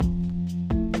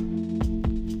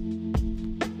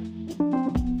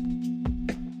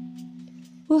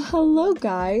Hello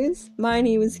guys, my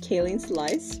name is Kayleen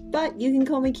Slice, but you can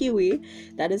call me Kiwi.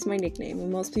 That is my nickname,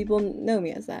 and most people know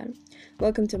me as that.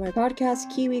 Welcome to my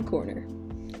podcast, Kiwi Corner.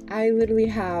 I literally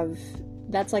have,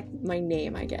 that's like my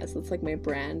name, I guess. That's like my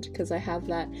brand, because I have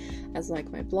that as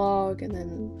like my blog and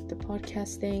then the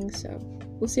podcast thing, so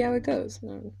we'll see how it goes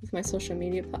with my social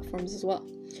media platforms as well.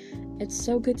 It's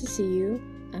so good to see you.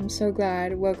 I'm so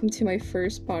glad. Welcome to my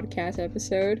first podcast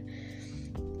episode.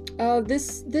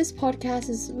 This podcast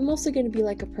is mostly going to be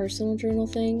like a personal journal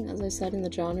thing, as I said in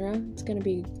the genre. It's going to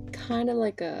be kind of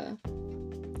like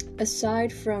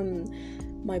aside from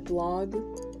my blog,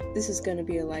 this is going to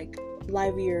be like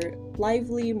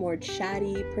lively, more chatty,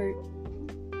 you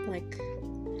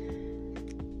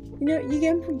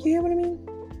get what I mean?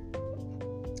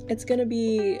 It's going to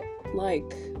be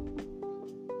like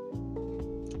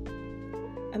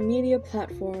a media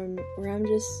platform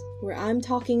where I'm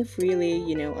talking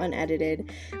freely,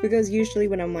 unedited, because usually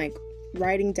when I'm like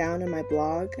writing down in my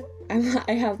blog,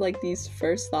 I have like these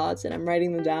first thoughts and I'm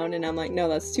writing them down and I'm like, no,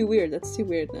 that's too weird,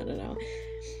 no.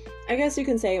 I guess you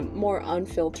can say more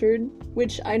unfiltered,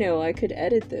 which I know I could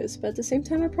edit this, but at the same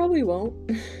time I probably won't,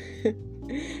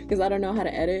 because I don't know how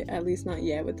to edit, at least not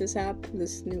yet with this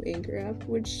new Anchor app,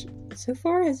 which so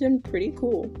far has been pretty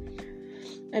cool.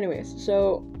 Anyways,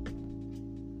 so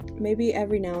maybe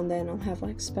every now and then I'll have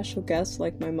like special guests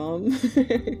like my mom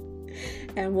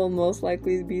and we'll most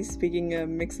likely be speaking a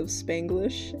mix of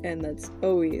Spanglish, and that's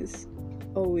always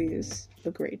a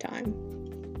great time.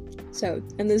 So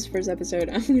in this first episode,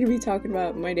 I'm going to be talking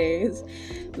about my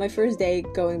first day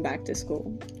going back to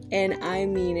school, and I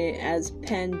mean it as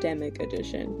pandemic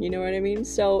edition, you know what I mean?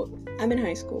 So I'm in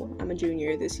high school, I'm a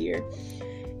junior this year,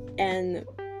 and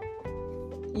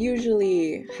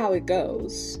usually how it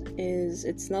goes is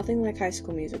it's nothing like High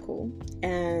School Musical.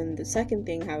 And the second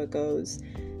thing how it goes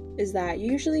is that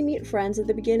you usually meet friends at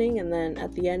the beginning, and then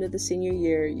at the end of the senior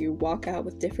year you walk out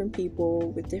with different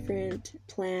people with different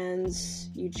plans.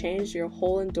 You change your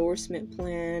whole endorsement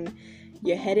plan,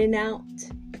 you're heading out,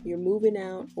 you're moving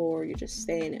out, or you're just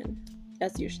staying in.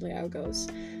 That's usually how it goes.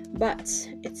 But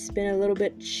it's been a little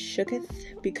bit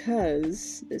shooketh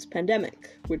because this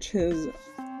pandemic, which is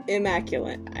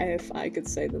immaculate, if I could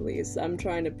say the least. I'm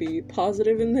trying to be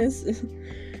positive in this,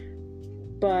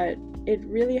 but it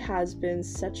really has been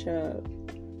such a,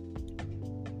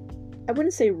 I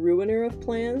wouldn't say ruiner of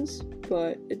plans,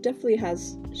 but it definitely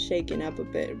has shaken up a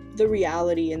bit the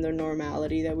reality and the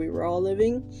normality that we were all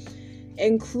living,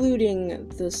 including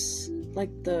this,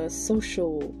 like the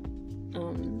social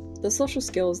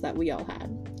skills that we all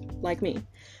had. Like me,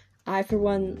 I for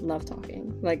one love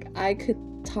talking. Like I could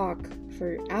talk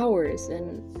for hours,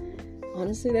 and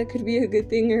honestly that could be a good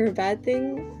thing or a bad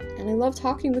thing, and I love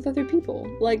talking with other people.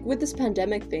 Like with this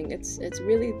pandemic thing, it's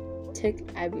really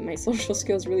my social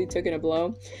skills really taken a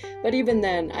blow, but even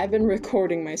then I've been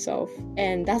recording myself,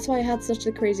 and that's why I had such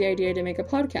a crazy idea to make a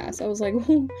podcast. I was like,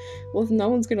 well, if no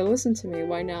one's gonna listen to me,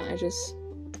 why not I just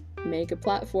make a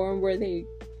platform where they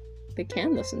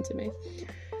can listen to me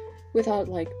without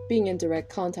like being in direct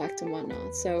contact and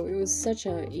whatnot. So it was such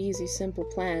a easy, simple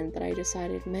plan that I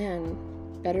decided, man,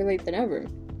 better late than ever.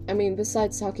 I mean,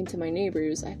 besides talking to my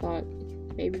neighbors, I thought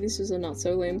maybe this was a not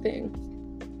so lame thing.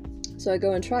 So I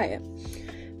go and try it.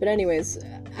 But anyways,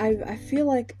 I feel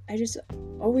like I just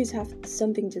always have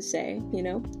something to say,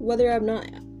 whether I'm not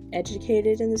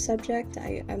educated in the subject,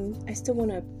 I still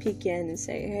want to peek in and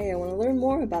say, hey, I want to learn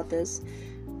more about this.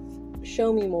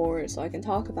 Show me more so I can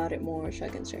talk about it more, so I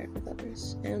can share it with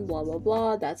others, and blah blah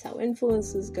blah. That's how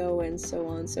influences go, and so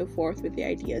on and so forth with the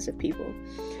ideas of people,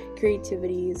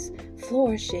 creativities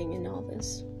flourishing and all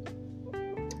this.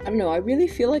 I don't know, I really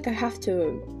feel like I have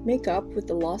to make up with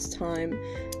the lost time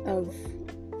of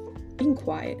being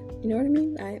quiet, you know what I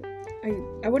mean?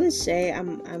 I wouldn't say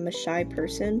I'm a shy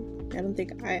person. I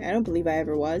don't believe I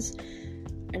ever was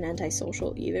an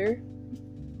antisocial either,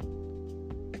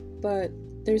 but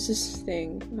there's this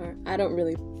thing, or I don't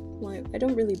really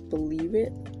believe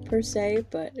it per se,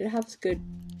 but it has good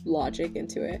logic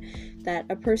into it, that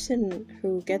a person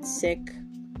who gets sick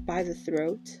by the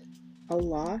throat a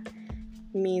lot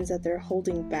means that they're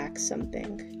holding back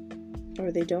something,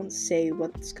 or they don't say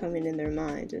what's coming in their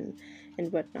mind and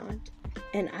whatnot.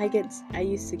 And I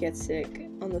used to get sick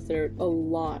on the throat a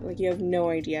lot, like you have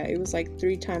no idea. It was like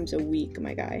 3 times a week,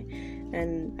 my guy.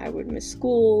 And I would miss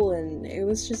school, and it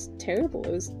was just terrible.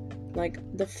 It was like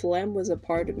the phlegm was a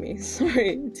part of me.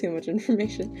 Sorry, too much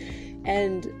information.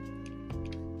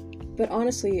 But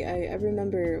honestly, I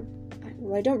remember,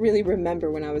 well, I don't really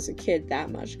remember when I was a kid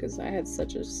that much, because I have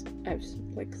such a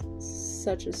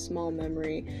small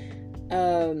memory.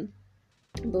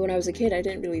 But when I was a kid, I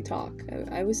didn't really talk.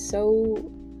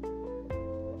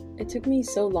 It took me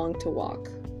so long to walk,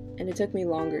 and it took me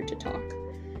longer to talk.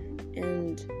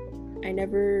 And I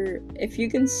never, if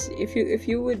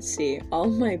you would see all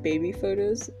my baby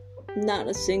photos, not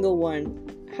a single one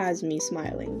has me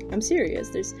smiling. I'm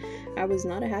serious. I was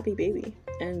not a happy baby.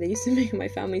 And my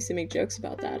family used to make jokes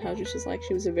about that, how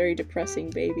she was a very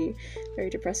depressing baby, very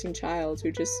depressing child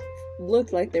who just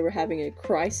looked like they were having a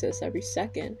crisis every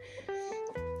second.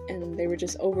 And they were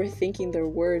just overthinking their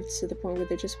words to the point where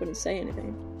they just wouldn't say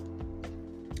anything.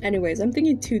 Anyways, I'm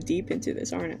thinking too deep into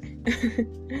this, aren't I?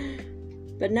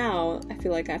 But now, I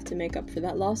feel like I have to make up for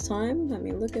that lost time. I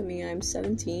mean, look at me, I'm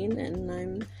 17,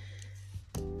 and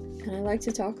I like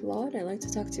to talk a lot. I like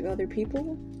to talk to other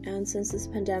people. And since this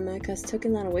pandemic has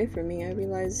taken that away from me, I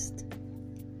realized,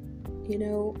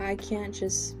 I can't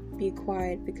just be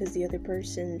quiet because the other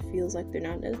person feels like they're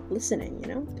not listening,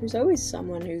 There's always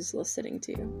someone who's listening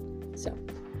to you. So,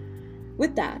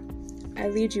 with that, I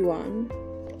lead you on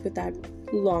with that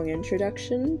long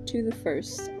introduction to the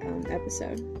first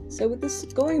episode. So with this,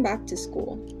 going back to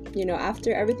school,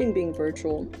 after everything being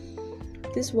virtual,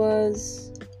 this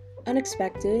was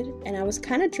unexpected, and I was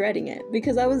kind of dreading it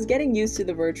because I was getting used to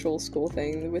the virtual school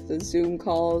thing with the Zoom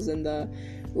calls and the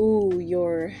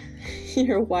your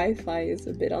Wi-Fi is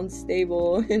a bit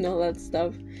unstable and all that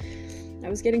stuff. I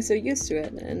was getting so used to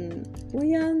it, and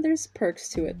there's perks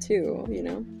to it too,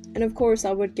 And of course,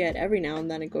 I would get every now and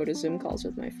then go to Zoom calls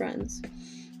with my friends.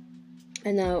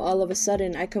 And now, all of a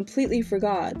sudden, I completely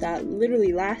forgot that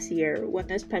literally last year, when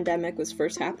this pandemic was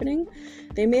first happening,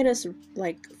 they made us,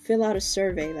 fill out a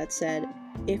survey that said,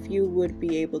 if you would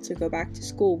be able to go back to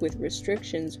school with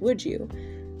restrictions, would you?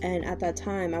 And at that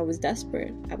time, I was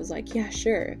desperate. I was like, yeah,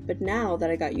 sure. But now that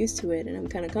I got used to it and I'm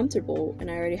kind of comfortable and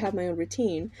I already have my own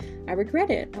routine, I regret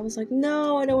it. I was like,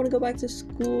 no, I don't want to go back to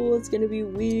school. It's going to be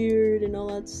weird and all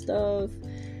that stuff.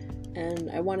 And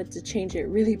I wanted to change it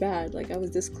really bad. I was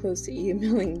this close to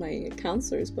emailing my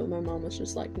counselors, but my mom was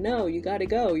just like, no, you gotta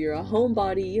go. You're a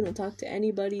homebody. You don't talk to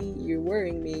anybody. You're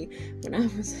worrying me.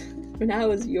 When I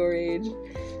was your age,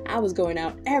 I was going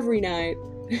out every night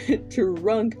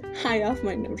drunk, high off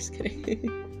my... No, I'm just kidding.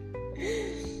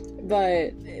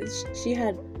 But she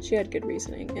had good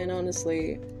reasoning. And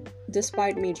honestly,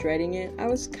 despite me dreading it, I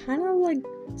was kind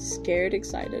of scared,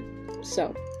 excited.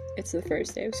 So, it's the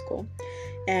first day of school.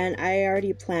 And I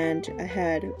already planned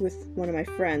ahead with one of my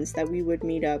friends that we would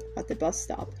meet up at the bus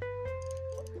stop.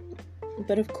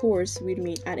 But of course, we'd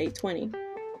meet at 8:20.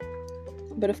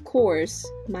 But of course,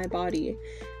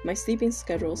 my sleeping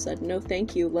schedule said, no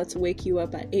thank you, let's wake you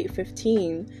up at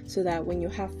 8:15 so that when you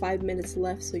have 5 minutes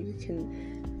left so you can,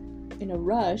 in a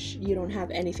rush, you don't have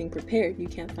anything prepared. You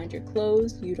can't find your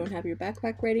clothes, you don't have your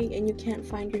backpack ready, and you can't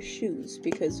find your shoes,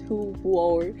 because who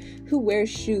wears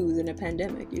shoes in a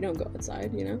pandemic? You don't go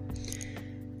outside,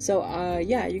 So,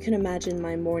 you can imagine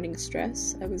my morning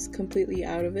stress. I was completely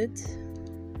out of it.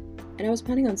 And I was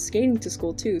planning on skating to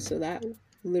school too, so that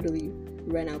literally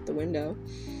ran out the window.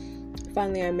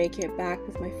 Finally, I make it back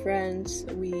with my friends.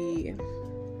 We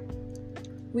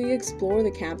explore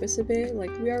the campus a bit.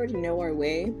 We already know our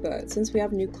way, but since we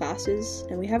have new classes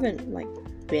and we haven't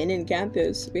been in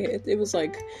campus, it was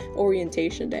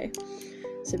orientation day.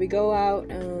 So we go out,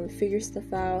 figure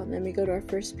stuff out, and then we go to our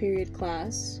first period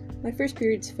class. My first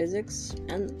period's physics,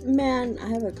 and man, I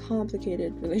have a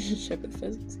complicated relationship with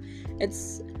physics.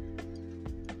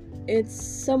 It's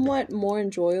somewhat more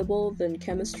enjoyable than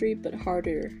chemistry, but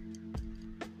harder.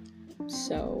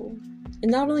 So,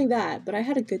 and not only that, but I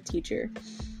had a good teacher.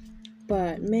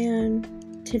 But man,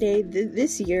 today,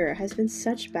 this year has been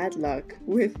such bad luck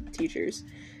with teachers.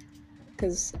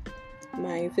 Because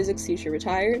my physics teacher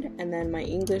retired, and then my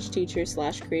English teacher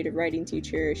 / creative writing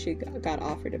teacher, she got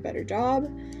offered a better job.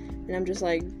 And I'm just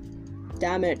like,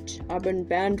 damn it, I've been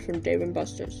banned from Dave &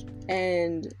 Buster's.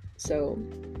 And so,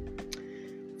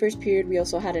 first period, we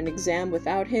also had an exam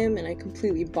without him, and I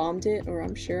completely bombed it, or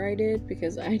I'm sure I did,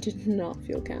 because I did not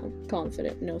feel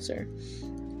confident. No, sir.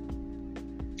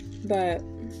 But,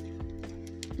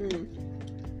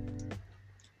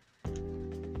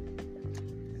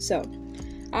 So,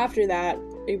 after that,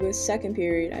 it was second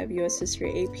period. I have US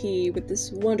History AP with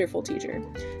this wonderful teacher.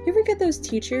 You ever get those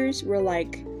teachers where,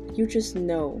 you just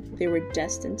know they were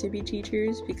destined to be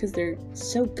teachers because they're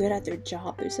so good at their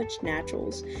job. They're such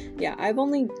naturals. Yeah, I've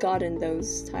only gotten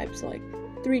those types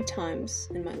 3 times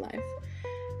in my life.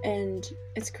 And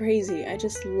it's crazy. I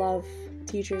just love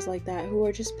teachers like that who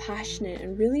are just passionate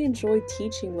and really enjoy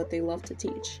teaching what they love to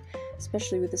teach.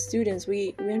 Especially with the students,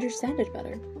 we understand it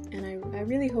better. And I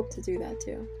really hope to do that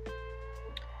too.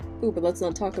 Ooh, but let's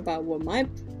not talk about what my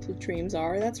dreams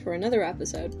are. That's for another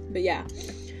episode. But yeah,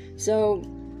 so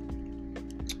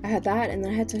I had that, and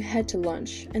then I had to head to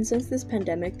lunch. And since this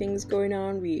pandemic thing's going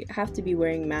on, we have to be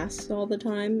wearing masks all the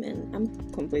time, and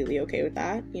I'm completely okay with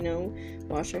that, you know,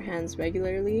 wash our hands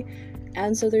regularly.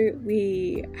 And so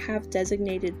we have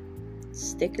designated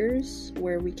stickers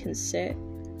where we can sit,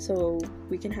 so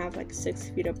we can have like 6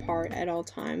 feet apart at all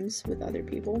times with other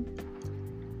people,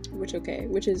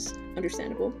 which is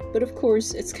understandable. But of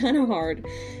course, it's kind of hard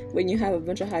when you have a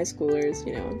bunch of high schoolers,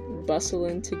 you know,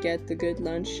 bustling to get the good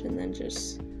lunch and then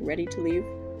just ready to leave.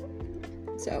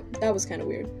 So that was kind of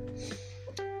weird.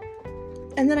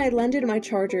 And then I lended my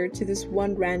charger to this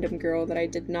one random girl that I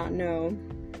did not know,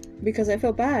 because I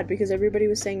felt bad because everybody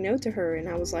was saying no to her, and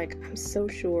I was like, I'm so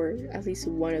sure at least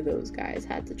one of those guys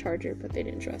had the charger, but they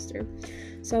didn't trust her.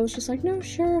 So I was just like, no,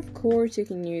 sure, of course you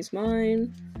can use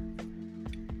mine.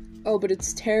 Oh, but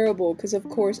it's terrible because of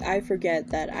course I forget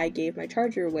that I gave my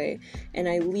charger away, and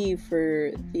I leave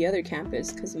for the other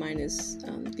campus because mine is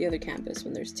the other campus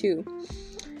when there's 2.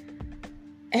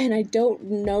 And I don't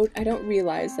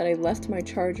realize that I left my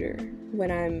charger when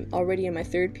I'm already in my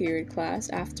 3rd period class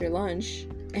after lunch,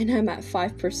 and I'm at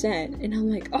 5%, and I'm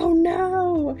like, oh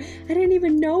no, I didn't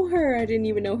even know her. I didn't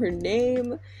even know her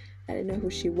name. I didn't know who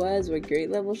she was, what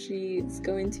grade level she's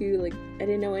going to. Like, I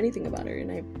didn't know anything about her,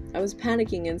 and I was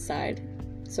panicking inside.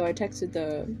 So I texted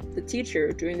the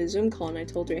teacher during the Zoom call, and I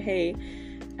told her, hey,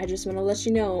 I just want to let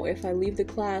you know, if I leave the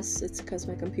class, it's because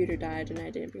my computer died and I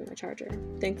didn't bring my charger.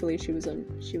 Thankfully, she was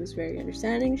very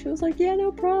understanding. She was like, yeah,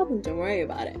 no problem, don't worry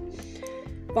about it.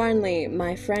 Finally,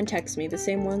 my friend texted me, the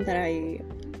same one that I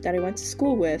went to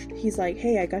school with. He's like,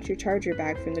 hey, I got your charger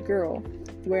back from the girl.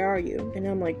 Where are you? And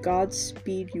I'm like,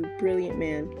 Godspeed, you brilliant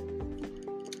man.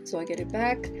 So I get it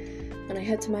back, and I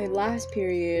head to my last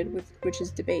period, which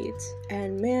is debate.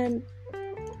 And man,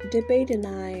 debate and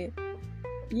I,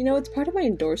 you know, it's part of my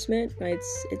endorsement.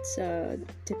 It's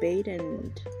debate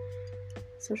and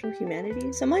social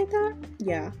humanities, something like that.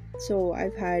 Yeah. So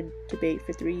I've had debate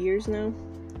for 3 years now,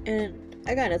 and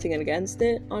I got nothing against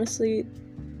it. Honestly,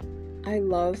 I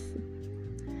love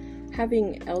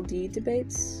having LD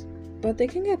debates, but they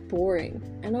can get boring.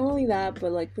 And not only that,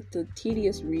 but like with the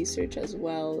tedious research as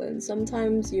well. And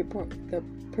sometimes the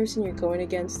person you're going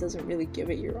against doesn't really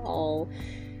give it your all.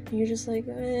 And you're just like,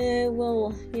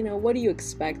 well, you know, what do you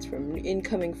expect from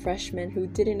incoming freshmen who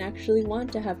didn't actually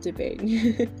want to have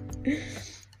debate?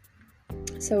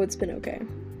 So it's been okay.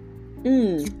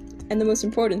 And the most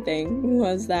important thing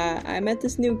was that I met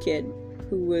this new kid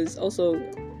who was also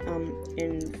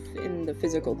in the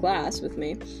physical class with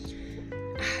me.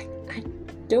 I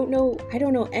don't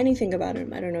know anything about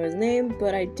him. I don't know his name,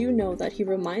 but I do know that he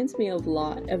reminds me a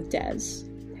lot of Dez.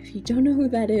 If you don't know who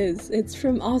that is, it's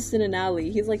from Austin and Ally.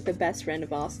 He's like the best friend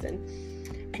of Austin,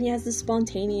 and he has this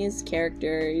spontaneous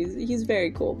character. He's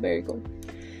very cool, very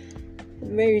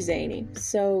zany.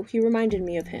 So he reminded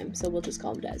me of him, so we'll just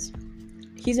call him Dez.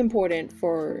 He's important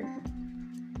for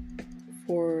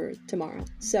tomorrow.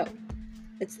 So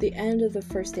it's the end of the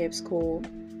first day of school.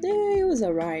 It was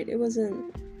alright. It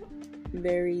wasn't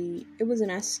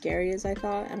as scary as I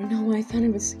thought. I don't know why I thought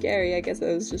it was scary. I guess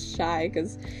I was just shy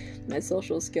because my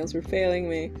social skills were failing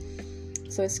me.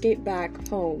 So I skate back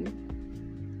home,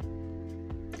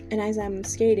 and as I'm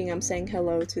skating, I'm saying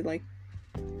hello to like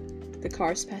the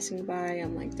cars passing by.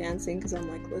 I'm like dancing because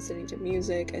I'm like listening to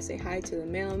music. I say hi to the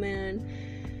mailman,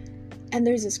 and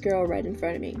there's this girl right in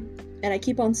front of me, and I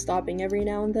keep on stopping every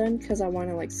now and then because I want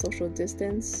to like social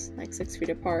distance, like 6 feet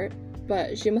apart.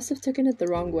 But she must have taken it the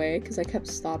wrong way because I kept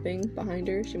stopping behind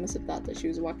her. She must have thought that she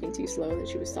was walking too slow, that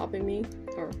she was stopping me,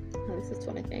 or at least that's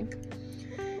what I think.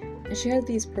 And she had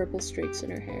these purple streaks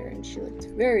in her hair, and she looked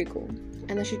very cool.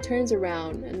 And then she turns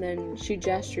around, and then she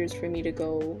gestures for me to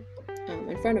go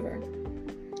in front of her.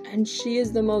 And she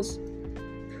is the most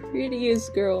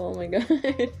prettiest girl. Oh my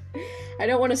god. I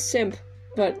don't want to simp,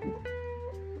 but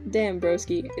damn,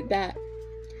 broski, that,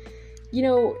 you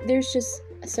know, there's just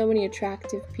so many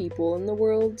attractive people in the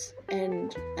world,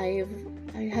 and I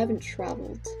haven't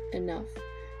traveled enough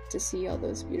to see all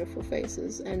those beautiful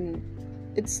faces, and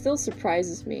it still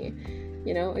surprises me,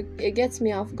 you know, it gets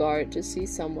me off guard to see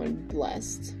someone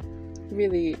blessed,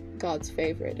 really God's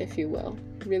favorite, if you will,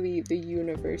 really the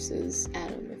universe's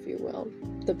Adam, if you will,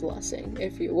 the blessing,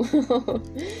 if you will.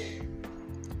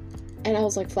 And I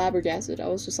was like flabbergasted. I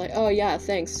was just like, oh yeah,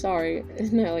 thanks, sorry,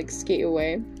 and I like skate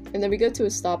away, and then we go to a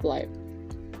stoplight,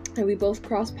 and we both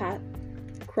cross paths,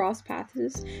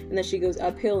 and then she goes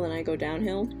uphill and I go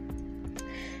downhill,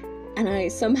 and I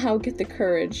somehow get the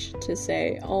courage to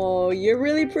say, oh, you're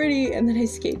really pretty, and then I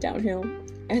skate downhill,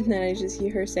 and then I just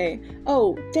hear her say,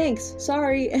 "Oh, thanks,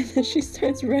 sorry," and then she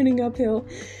starts running uphill.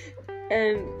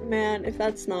 And man, if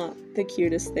that's not the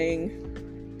cutest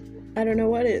thing, I don't know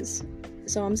what is.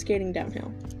 So I'm skating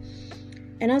downhill.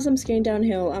 And as I'm skating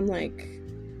downhill, I'm like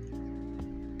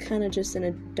kind of just in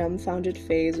a dumbfounded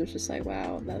phase, which is like,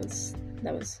 wow, that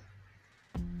was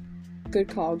good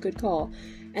call.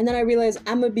 And then I realize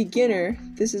I'm a beginner.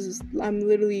 I'm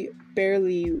literally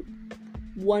barely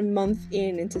 1 month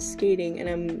into skating, and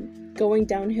I'm going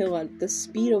downhill at the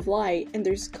speed of light, and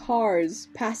there's cars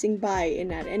passing by,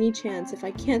 and at any chance, if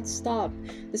I can't stop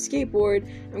the skateboard,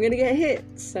 I'm gonna get hit.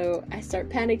 So I start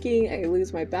panicking, I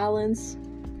lose my balance,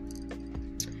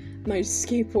 my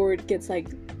skateboard gets like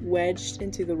wedged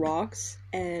into the rocks,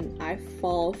 and I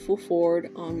fall full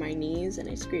forward on my knees, and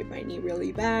I scrape my knee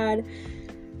really bad.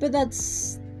 But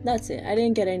that's it. I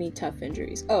didn't get any tough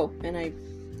injuries. Oh, and I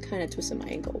kind of twisted my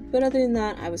ankle. But other than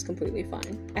that, I was completely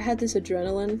fine. I had this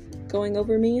adrenaline going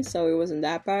over me, so it wasn't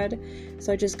that bad.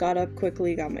 So I just got up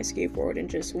quickly, got my skateboard, and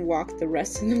just walked the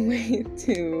rest of the way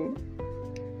to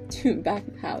back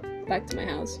to my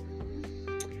house.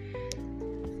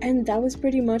 And that was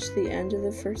pretty much the end of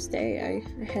the first day.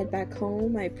 I head back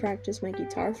home. I practiced my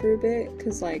guitar for a bit,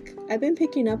 because like I've been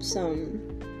picking up some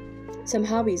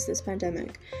hobbies this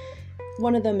pandemic.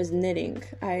 One of them is knitting.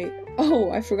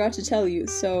 I forgot to tell you.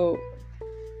 So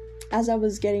as I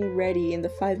was getting ready in the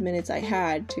 5 minutes I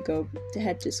had to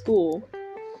head to school,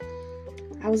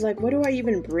 I was like, what do I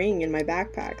even bring in my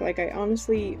backpack? Like, I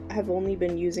honestly have only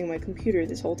been using my computer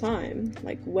this whole time.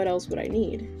 Like, what else would I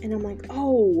need? And I'm like,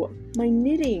 oh, my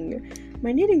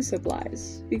knitting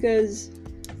supplies. Because,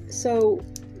 so,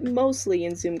 mostly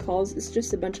in Zoom calls, it's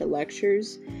just a bunch of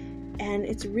lectures. And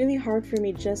it's really hard for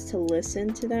me just to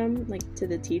listen to them, like to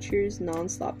the teachers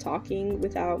non-stop talking,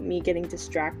 without me getting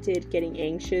distracted, getting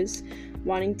anxious,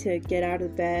 wanting to get out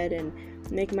of bed and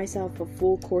make myself a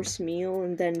full course meal,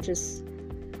 and then just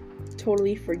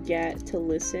totally forget to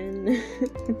listen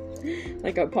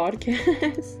like a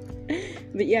podcast.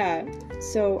 But yeah,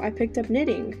 so I picked up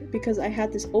knitting because I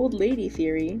had this old lady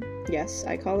theory. Yes,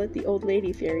 I call it the old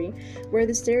lady theory, where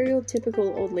the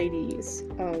stereotypical old ladies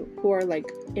who are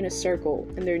like in a circle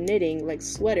and they're knitting like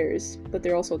sweaters, but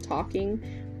they're also talking,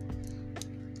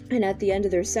 and at the end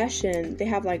of their session they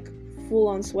have like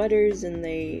full-on sweaters and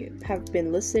they have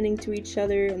been listening to each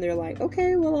other, and they're like,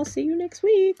 okay, well, I'll see you next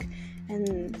week,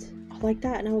 and like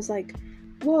that. And I was like,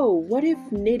 whoa, what if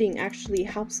knitting actually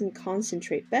helps them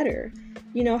concentrate better?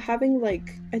 You know, having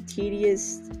like a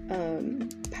tedious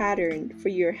pattern for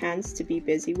your hands to be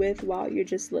busy with while you're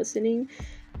just listening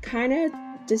kind of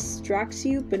distracts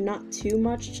you, but not too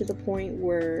much to the point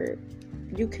where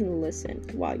you can listen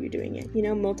while you're doing it. You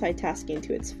know, multitasking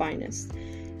to its finest.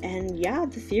 And yeah,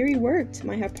 the theory worked.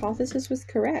 My hypothesis was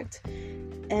correct.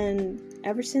 And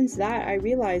ever since that, I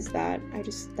realized that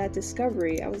that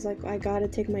discovery, I was like, I gotta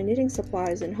take my knitting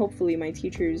supplies, and hopefully my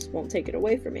teachers won't take it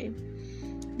away from me.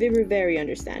 They were very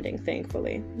understanding,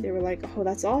 thankfully. They were like, oh,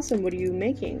 that's awesome, what are you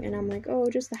making? And I'm like, oh,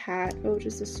 just a hat, oh,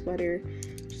 just a sweater,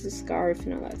 just a scarf,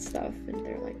 and all that stuff. And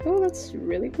they're like, oh, that's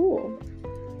really cool.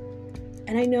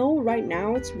 And I know right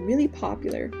now it's really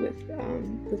popular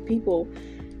with people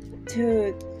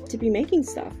to be making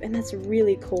stuff, and that's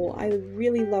really cool. I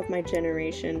really love my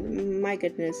generation. My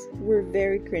goodness, we're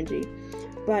very cringy,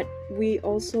 but we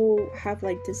also have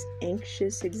like this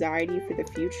anxious anxiety for the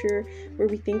future where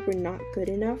we think we're not good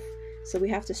enough, so we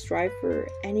have to strive for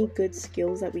any good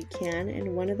skills that we can,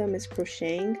 and one of them is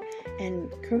crocheting. And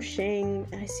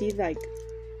I see like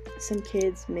some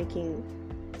kids making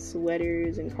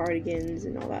sweaters and cardigans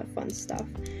and all that fun stuff.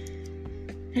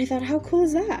 And I thought, how cool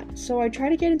is that? So I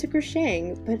tried to get into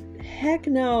crocheting, but heck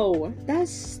no, that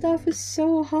stuff is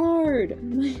so hard.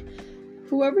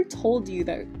 Whoever told you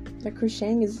that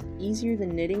crocheting is easier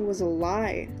than knitting was a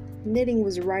lie. Knitting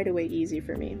was right away easy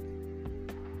for me.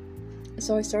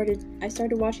 So I started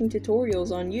watching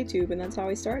tutorials on YouTube, and that's how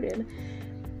I started.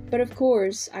 But of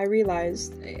course, I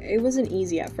realized it wasn't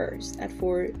easy at first. At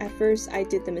first, I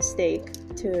did the mistake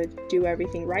to do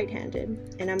everything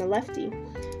right-handed, and I'm a lefty.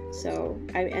 So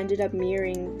I ended up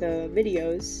mirroring the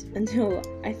videos until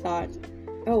I thought,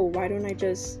 oh, why don't I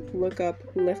just look up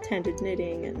left-handed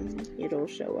knitting and it'll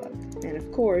show up. And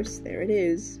of course, there it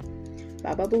is.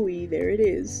 Baba booey, there it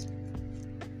is.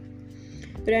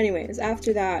 But anyways,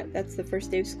 after that, that's the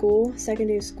first day of school. Second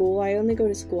day of school, I only go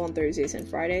to school on Thursdays and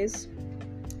Fridays.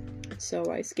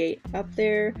 So I skate up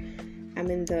there.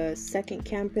 I'm in the second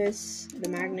campus, the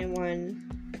Magnet one.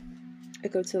 I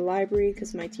go to the library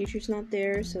because my teacher's not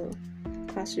there, so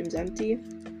classroom's empty.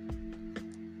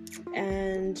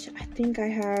 And I think I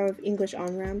have English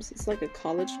on-ramps. It's like a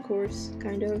college course,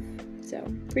 kind of. so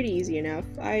pretty easy enough.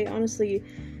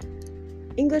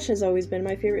 English has always been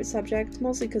my favorite subject,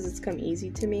 mostly because it's come easy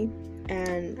to me,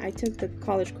 and I took the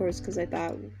college course because I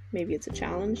thought maybe it's a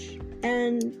challenge,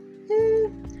 and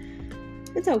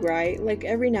it's alright. Like,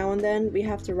 every now and then we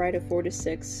have to write a 4 to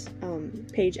 6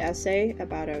 page essay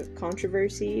about a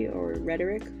controversy or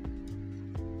rhetoric,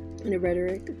 and a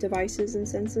rhetoric devices and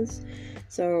senses.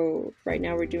 So right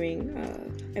now we're doing,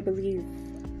 I believe,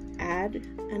 ad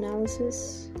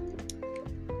analysis,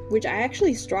 which I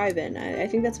actually strive in. I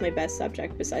think that's my best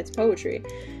subject besides poetry,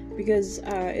 because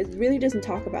it really doesn't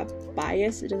talk about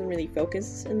bias. It doesn't really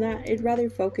focus in that. It rather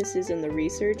focuses in the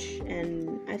research,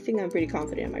 and I think I'm pretty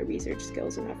confident in my research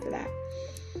skills enough for that.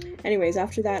 Anyways,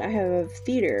 after that I have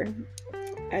theater.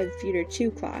 I have theater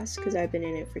 2 class, because I've been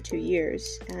in it for 2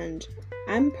 years, and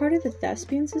I'm part of the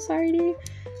Thespian Society,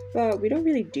 but we don't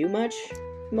really do much,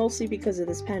 mostly because of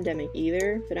this pandemic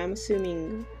either, but I'm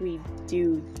assuming we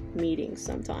do meetings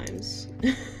sometimes.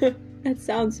 That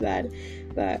sounds bad,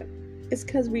 but it's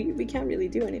because we can't really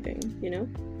do anything,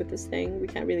 with this thing. We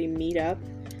can't really meet up.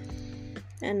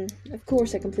 And of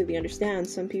course I completely understand,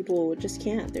 some people just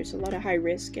can't. There's a lot of high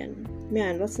risk, and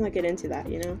man, let's not get into that,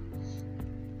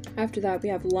 After that we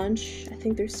have lunch. I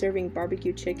think they're serving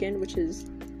barbecue chicken, which is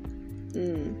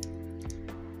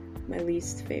my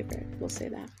least favorite, we'll say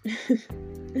that.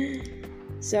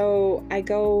 So I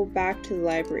go back to the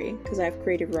library because I have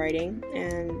creative writing,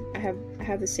 and I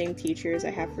have the same teacher as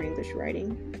I have for English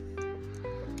writing,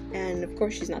 and of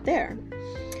course she's not there.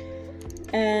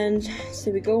 And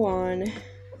so we go on.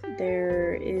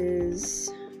 There is,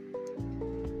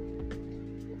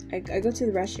 I go to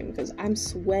the restroom because I'm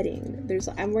sweating.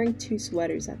 I'm wearing 2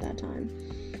 sweaters at that time.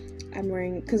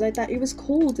 Because I thought it was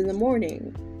cold in the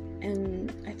morning,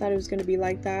 and I thought it was going to be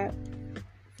like that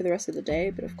for the rest of the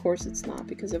day, but of course it's not,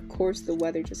 because of course the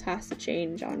weather just has to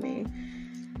change on me.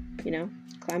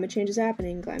 Climate change is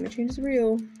happening. Climate change is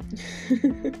real.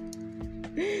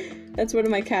 That's one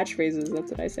of my catchphrases. That's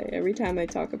what I say every time I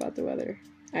talk about the weather.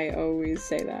 I always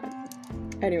say that.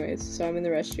 Anyways, so I'm in the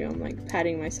restroom, like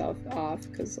patting myself off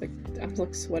because I'm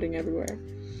like sweating everywhere.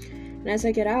 And as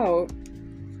I get out,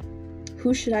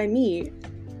 who should I meet?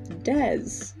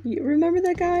 Des. You remember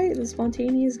that guy, the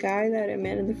spontaneous guy that I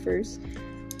met on the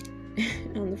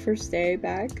first day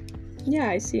back? Yeah,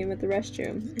 I see him at the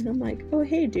restroom, and I'm like, oh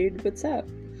hey dude, what's up?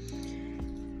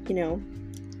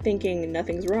 Thinking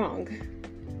nothing's wrong.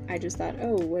 I just thought,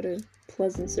 oh, what a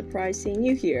pleasant surprise seeing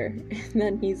you here. And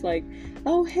then he's like,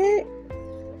 oh hey,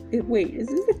 wait, is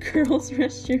this the girls'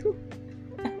 restroom?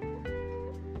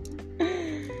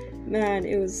 Man,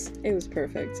 it was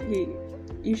perfect.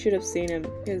 You should have seen him.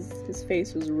 His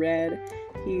face was red.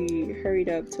 He hurried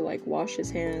up to wash his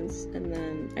hands, and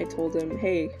then I told him,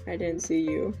 hey, I didn't see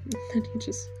you. And he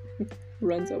just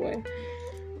runs away.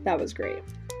 That was great.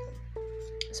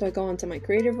 So I go on to my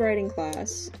creative writing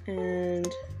class, and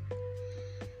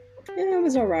yeah, it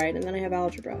was alright. And then I have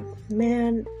algebra.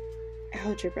 Man,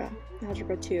 algebra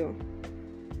 2.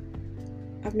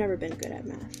 I've never been good at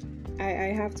math.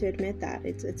 I have to admit that.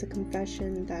 It's a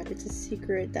confession that it's a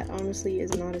secret that honestly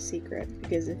is not a secret,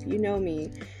 because if you know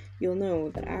me, you'll know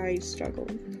that I struggle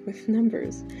with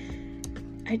numbers.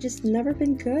 I just never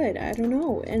been good. I don't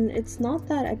know. And it's not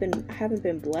that I haven't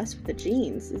been blessed with the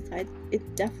genes.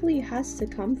 It definitely has to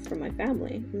come from my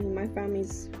family. I mean, my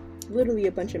family's literally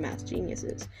a bunch of math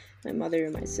geniuses. My mother,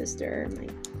 my sister, my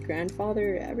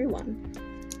grandfather, everyone.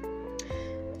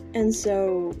 And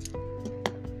so,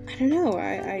 I don't know,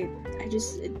 I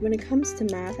just, when it comes to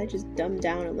math, I just dumb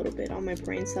down a little bit. All my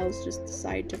brain cells just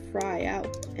decide to fry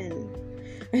out. And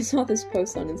I saw this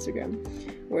post on Instagram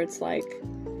where it's like,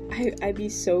 I'd be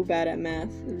so bad at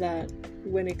math that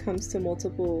when it comes to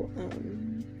multiple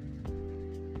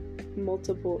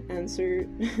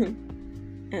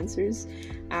answers,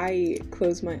 I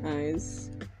close my eyes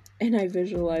and I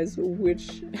visualize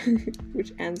which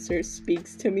answer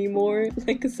speaks to me more,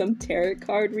 like some tarot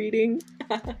card reading.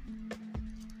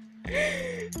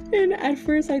 And at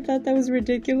first I thought that was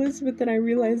ridiculous, but then I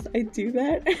realized I do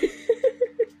that.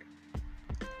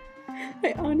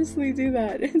 I honestly do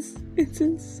that. It's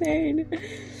insane.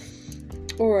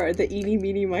 Or the eeny,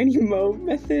 meeny, miny, moe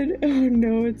method. Oh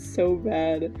no, it's so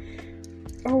bad.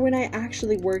 Or when I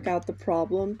actually work out the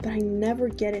problem, but I never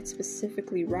get it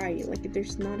specifically right. Like,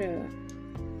 there's not a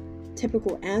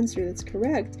typical answer that's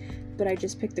correct, but I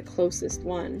just pick the closest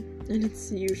one, and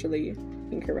it's usually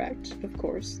incorrect. Of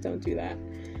course, don't do that.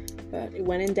 But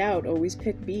when in doubt, always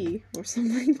pick B or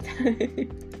something like that.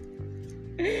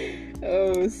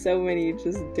 Oh, so many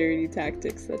just dirty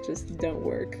tactics that just don't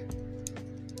work.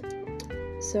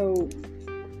 So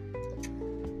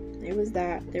there was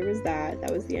that.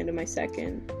 That was the end of my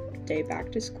second day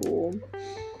back to school.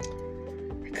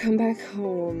 I come back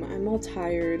home. I'm all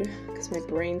tired because my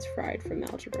brain's fried from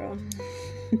algebra.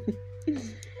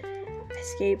 I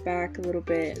skate back a little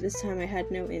bit. This time I had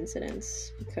no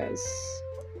incidents because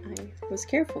I was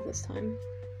careful this time.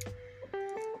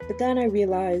 But then I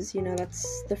realized,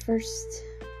 that's the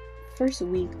first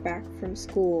week back from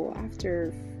school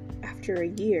after a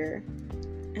year,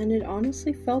 and it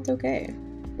honestly felt okay.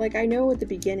 Like, I know at the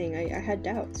beginning I had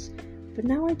doubts, but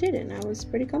now I didn't. I was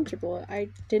pretty comfortable. I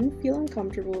didn't feel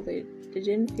uncomfortable. It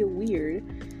didn't feel weird.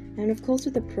 And of course,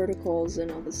 with the protocols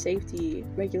and all the safety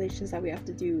regulations that we have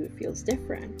to do, it feels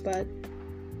different. But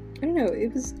I don't know,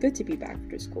 it was good to be back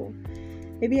after school.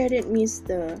 Maybe I didn't miss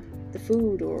the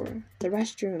food or the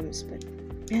restrooms, but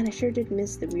man, I sure did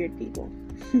miss the weird people.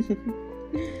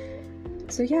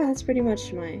 So yeah, that's pretty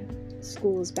much my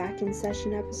school is back in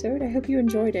session episode. I hope you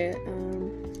enjoyed it.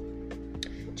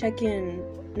 Check in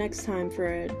next time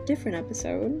for a different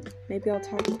episode. Maybe I'll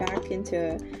talk back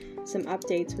into some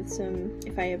updates with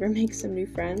if I ever make some new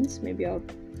friends. Maybe I'll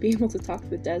be able to talk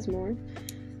with Des more,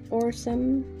 or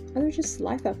some other just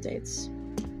life updates.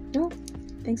 Well,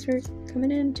 thanks for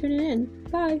coming in and tuning in.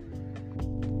 Bye!